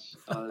success,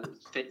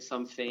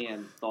 some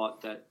fan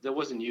thought that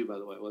wasn't you, by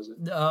the way, was it?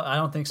 I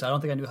don't think so. I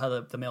don't think I knew how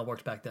the mail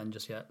worked back then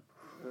just yet.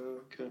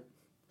 Okay.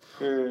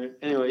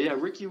 Anyway, yeah,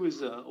 Ricky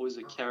was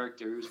a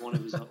character. He was one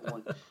of his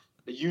own,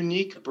 a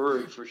unique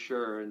bird for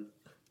sure, and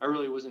I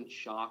really wasn't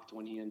shocked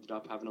when he ended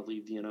up having to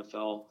leave the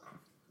NFL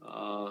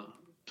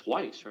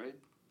twice, right?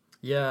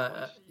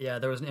 Yeah,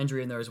 there was an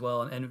injury in there as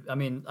well. And I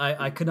mean,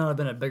 I could not have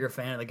been a bigger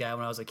fan of the guy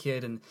when I was a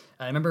kid. And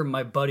I remember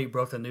my buddy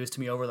broke the news to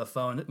me over the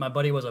phone. My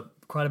buddy was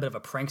quite a bit of a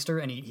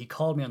prankster, and he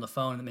called me on the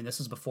phone. I mean, this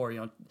is before,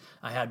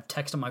 I had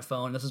text on my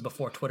phone. This is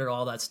before Twitter,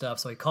 all that stuff.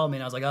 So he called me,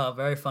 and I was like, oh,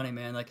 very funny,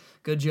 man. Like,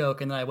 good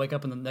joke. And then I wake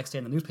up the next day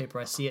in the newspaper,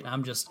 I see it, and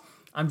I'm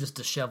just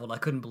disheveled. I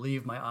couldn't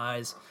believe my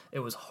eyes. It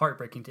was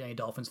heartbreaking to any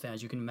Dolphins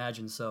fans, you can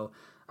imagine. So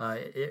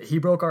he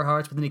broke our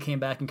hearts, but then he came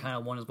back and kind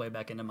of won his way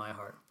back into my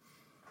heart.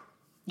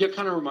 Yeah,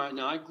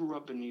 now I grew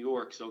up in New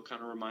York, so it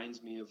kind of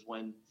reminds me of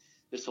when,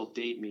 this will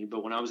date me,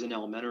 but when I was in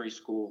elementary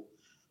school,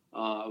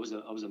 I was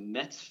a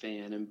Mets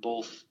fan, and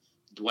both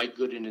Dwight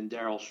Gooden and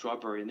Darryl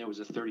Strawberry, and there was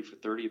a 30 for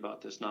 30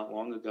 about this not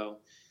long ago,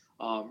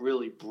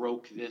 really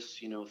broke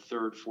this,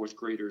 third, fourth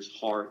graders'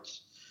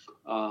 hearts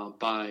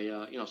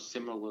by,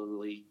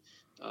 similarly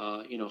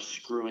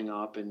screwing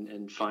up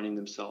and finding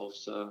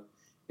themselves,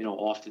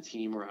 off the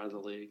team or out of the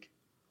league.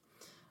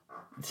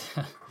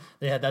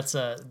 Yeah, that's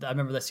I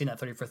remember that seeing that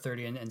 30 for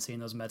 30 and seeing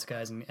those Mets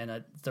guys,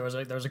 and there was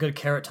a good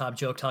Carrot Top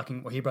joke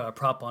talking where he brought a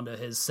prop onto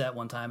his set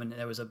one time, and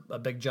there was a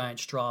big giant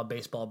straw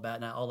baseball bat,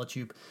 and I'll let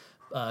you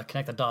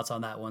connect the dots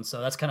on that one.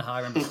 So that's kind of how I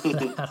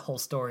remember that whole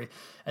story.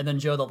 And then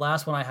Joe, the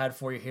last one I had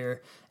for you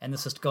here, and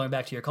this is going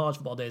back to your college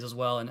football days as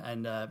well,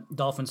 and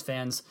Dolphins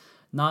fans,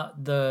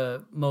 not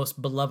the most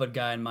beloved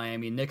guy in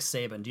Miami, Nick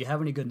Saban. Do you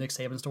have any good Nick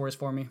Saban stories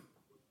for me?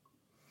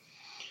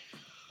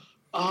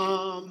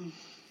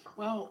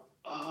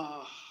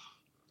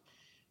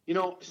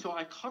 So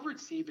I covered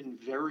Saban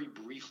very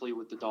briefly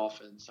with the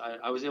Dolphins.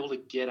 I was able to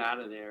get out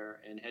of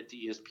there and head to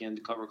ESPN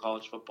to cover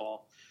college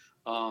football,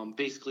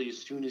 basically as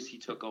soon as he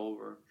took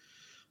over.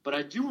 But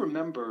I do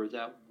remember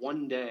that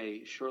one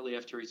day, shortly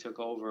after he took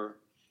over,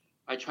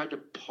 I tried to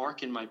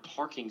park in my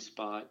parking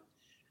spot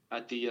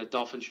at the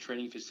Dolphins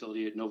training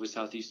facility at Nova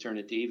Southeastern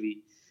at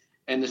Davie.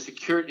 And the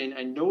security, and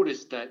I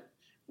noticed that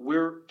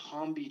where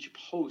Palm Beach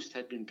Post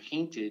had been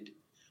painted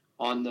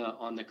on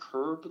the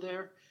curb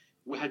there,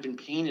 had been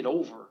painted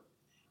over,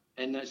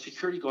 and the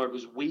security guard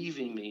was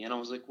waving me, and I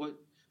was like,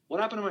 what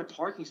happened to my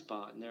parking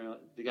spot? And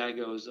the guy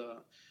goes,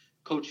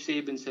 Coach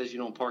Saban says you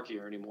don't park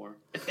here anymore.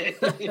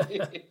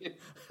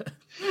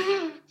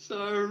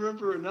 So I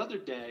remember another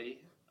day,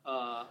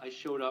 I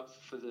showed up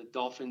for the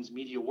Dolphins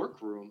media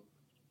workroom,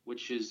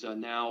 which is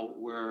now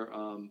where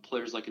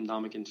players like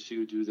Ndamukong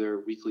Suh do their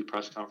weekly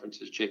press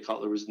conferences. Jay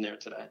Cutler was in there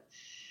today.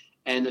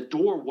 And the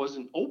door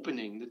wasn't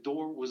opening. The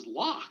door was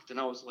locked. And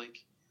I was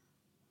like,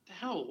 the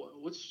hell,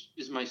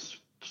 is my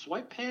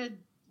swipe pad,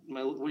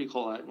 what do you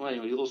call that? Well,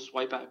 anyway, a little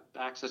swipe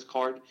access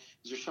card.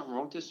 Is there something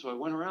wrong with this? So I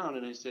went around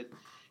and I said,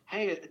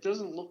 hey, it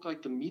doesn't look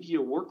like the media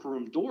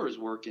workroom door is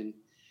working.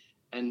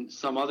 And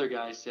some other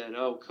guy said,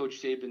 oh,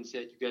 Coach Saban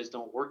said you guys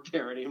don't work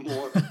there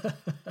anymore.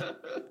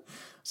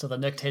 So the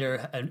Nick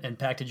Tater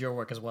impacted your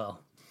work as well.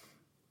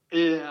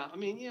 Yeah, I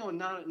mean,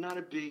 not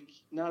a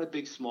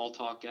big small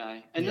talk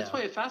guy, and that's why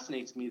it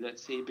fascinates me that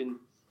Saban,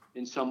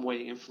 in some way,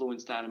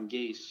 influenced Adam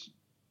Gase.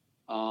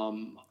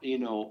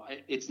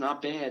 It's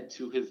not bad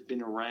to have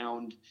been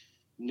around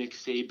Nick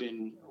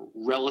Saban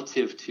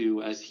relative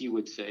to, as he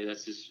would say,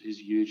 that's his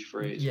huge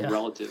phrase,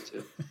 relative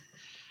to.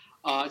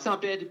 It's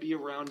not bad to be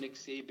around Nick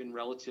Saban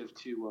relative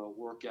to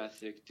work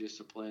ethic,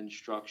 discipline,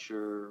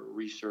 structure,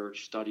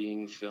 research,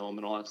 studying film,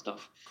 and all that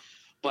stuff.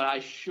 But I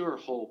sure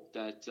hope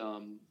that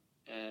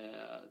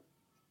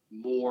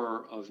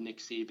more of Nick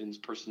Saban's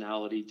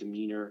personality,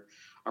 demeanor,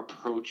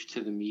 approach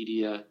to the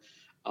media,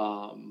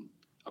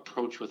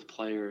 approach with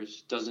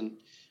players doesn't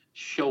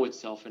show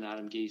itself in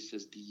Adam Gase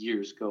as the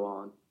years go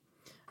on.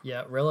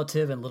 Yeah,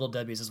 relative and little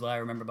Debbie's is what I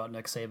remember about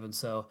Nick Saban.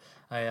 So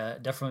I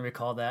definitely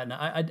recall that. And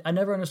I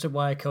never understood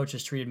why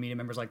coaches treated media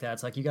members like that.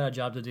 It's like, you got a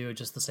job to do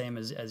just the same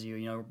as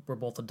you. We're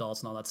both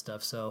adults and all that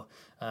stuff. So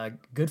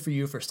good for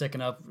you for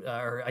sticking up,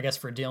 or I guess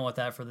for dealing with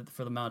that for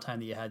the amount of time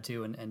that you had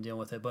to and dealing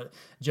with it. But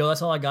Joe,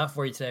 that's all I got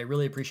for you today. I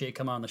really appreciate you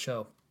coming on the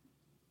show.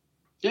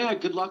 Yeah,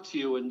 good luck to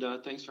you, and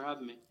thanks for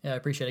having me. Yeah, I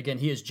appreciate it. Again,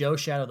 he is Joe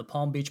Schad of the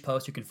Palm Beach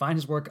Post. You can find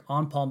his work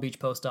on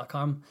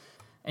palmbeachpost.com,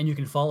 and you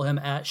can follow him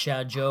at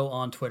ShadJoe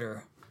on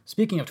Twitter.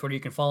 Speaking of Twitter,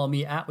 you can follow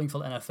me at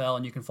Wingfield NFL,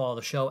 and you can follow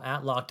the show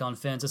at Locked On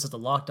Fins. This is the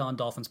Locked On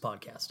Dolphins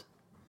podcast.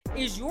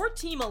 Is your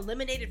team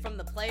eliminated from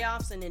the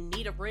playoffs and in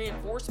need of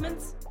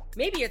reinforcements?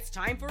 Maybe it's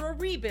time for a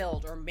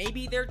rebuild, or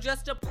maybe they're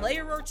just a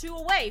player or two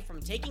away from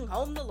taking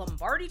home the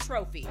Lombardi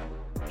Trophy.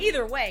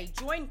 Either way,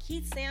 join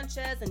Keith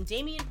Sanchez and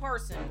Damian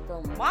Parson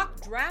for Mock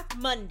Draft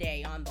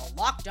Monday on the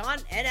Locked On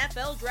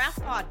NFL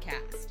Draft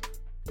Podcast.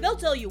 They'll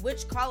tell you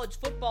which college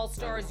football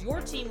stars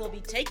your team will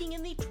be taking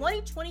in the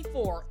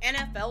 2024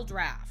 NFL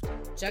Draft.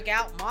 Check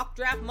out Mock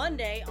Draft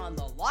Monday on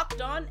the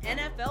Locked On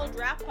NFL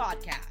Draft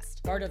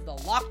Podcast, part of the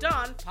Locked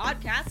On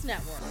Podcast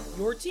Network.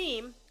 Your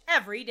team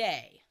every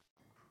day.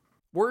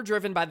 We're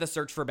driven by the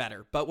search for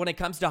better, but when it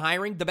comes to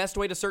hiring, the best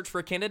way to search for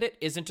a candidate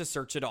isn't to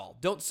search at all.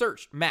 Don't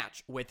search,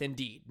 match with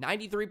Indeed.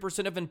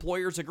 93% of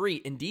employers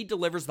agree Indeed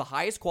delivers the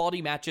highest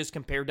quality matches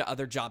compared to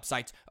other job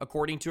sites,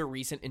 according to a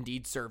recent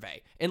Indeed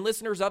survey. And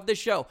listeners of this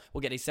show will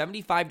get a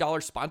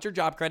 $75 sponsored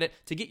job credit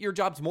to get your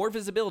jobs more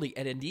visibility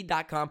at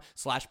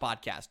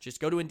Indeed.com/podcast. Just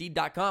go to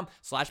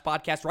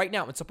Indeed.com/podcast right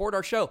now and support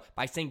our show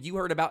by saying you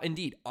heard about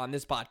Indeed on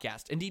this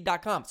podcast.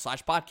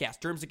 Indeed.com/podcast.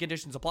 Terms and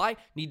conditions apply.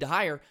 Need to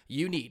hire?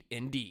 You need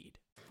Indeed.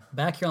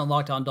 Back here on the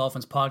Locked On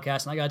Dolphins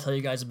podcast, and I got to tell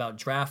you guys about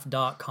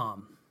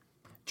Draft.com.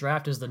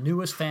 Draft is the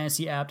newest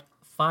fantasy app.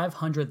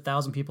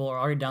 500,000 people are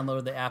already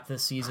downloaded the app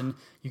this season.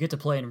 You get to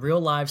play in real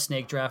live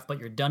snake draft, but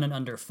you're done in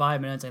under 5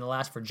 minutes, and it'll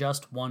last for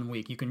just 1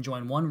 week. You can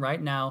join one right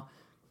now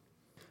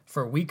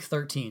for week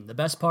 13. The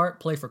best part,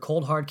 play for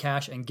cold hard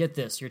cash, and get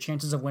this, your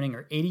chances of winning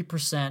are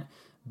 80%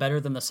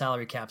 better than the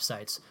salary cap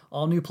sites.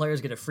 All new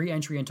players get a free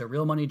entry into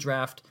Real Money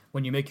Draft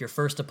when you make your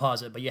first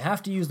deposit, but you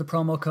have to use the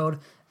promo code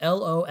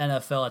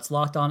LONFL. It's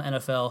Locked On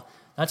NFL.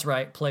 That's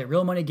right, play a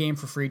real money game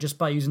for free just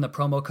by using the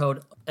promo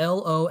code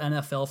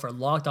LONFL for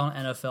Locked On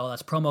NFL.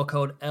 That's promo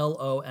code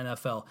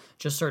LONFL.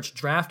 Just search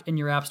Draft in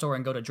your app store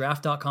and go to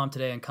draft.com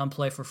today and come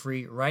play for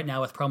free right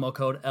now with promo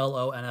code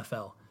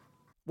LONFL.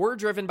 We're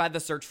driven by the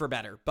search for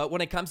better, but when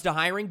it comes to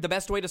hiring, the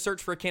best way to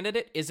search for a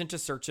candidate isn't to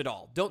search at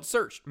all. Don't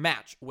search,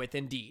 match with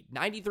Indeed.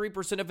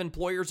 93% of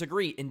employers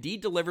agree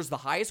Indeed delivers the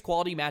highest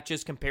quality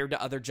matches compared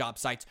to other job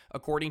sites,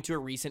 according to a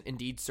recent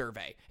Indeed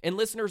survey. And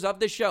listeners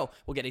of this show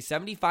will get a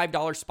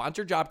 $75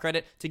 sponsored job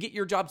credit to get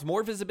your jobs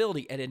more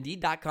visibility at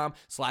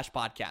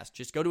Indeed.com/podcast.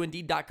 Just go to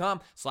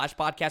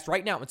Indeed.com/podcast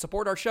right now and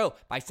support our show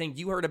by saying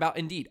you heard about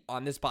Indeed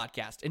on this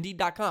podcast.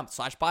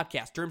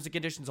 Indeed.com/podcast. Terms and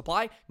conditions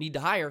apply. Need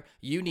to hire?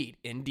 You need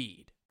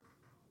Indeed.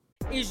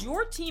 Is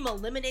your team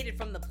eliminated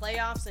from the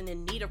playoffs and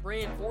in need of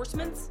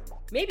reinforcements?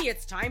 Maybe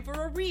it's time for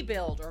a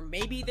rebuild, or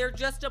maybe they're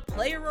just a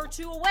player or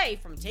two away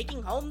from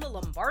taking home the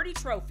Lombardi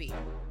Trophy.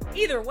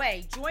 Either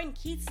way, join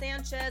Keith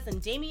Sanchez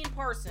and Damian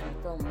Parson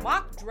for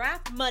Mock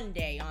Draft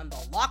Monday on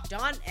the Locked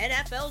On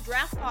NFL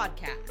Draft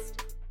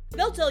Podcast.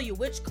 They'll tell you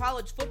which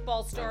college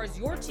football stars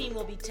your team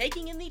will be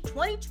taking in the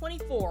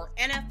 2024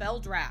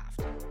 NFL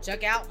Draft.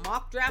 Check out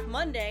Mock Draft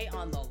Monday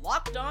on the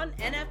Locked On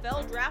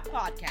NFL Draft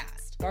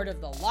Podcast, part of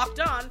the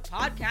Locked On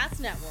Podcast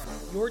Network,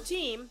 your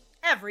team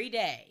every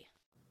day.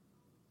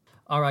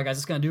 All right, guys,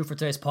 that's going to do it for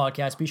today's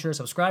podcast. Be sure to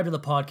subscribe to the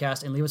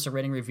podcast and leave us a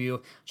rating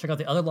review. Check out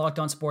the other Locked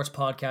On Sports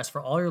podcasts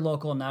for all your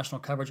local and national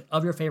coverage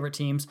of your favorite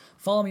teams.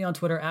 Follow me on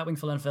Twitter at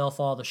WingfieldNFL.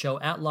 Follow the show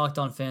at Locked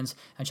On Fins.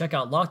 And check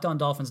out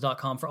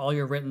LockedOnDolphins.com for all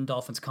your written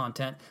Dolphins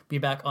content. Be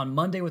back on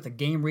Monday with a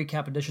game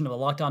recap edition of the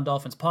Locked On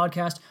Dolphins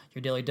podcast,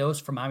 your daily dose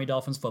for Miami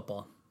Dolphins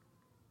football.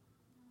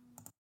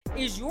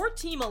 Is your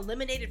team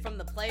eliminated from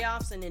the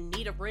playoffs and in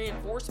need of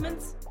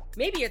reinforcements?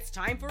 Maybe it's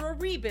time for a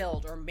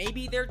rebuild, or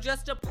maybe they're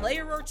just a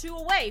player or two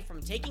away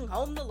from taking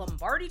home the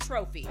Lombardi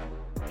Trophy.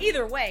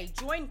 Either way,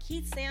 join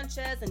Keith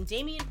Sanchez and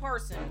Damian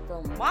Parson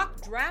for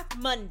Mock Draft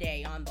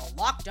Monday on the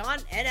Locked On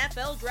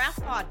NFL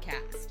Draft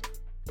Podcast.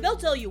 They'll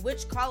tell you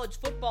which college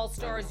football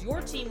stars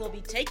your team will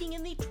be taking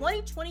in the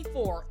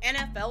 2024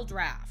 NFL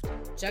Draft.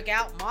 Check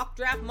out Mock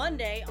Draft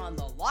Monday on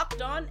the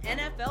Locked On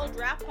NFL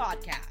Draft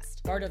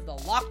Podcast, part of the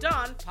Locked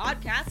On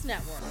Podcast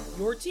Network,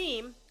 your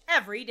team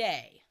every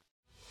day.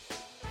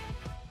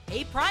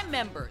 Hey, Prime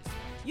members,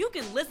 you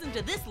can listen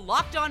to this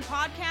Locked On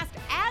podcast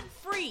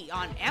ad-free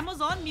on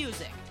Amazon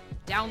Music.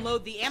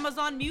 Download the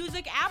Amazon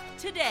Music app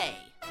today.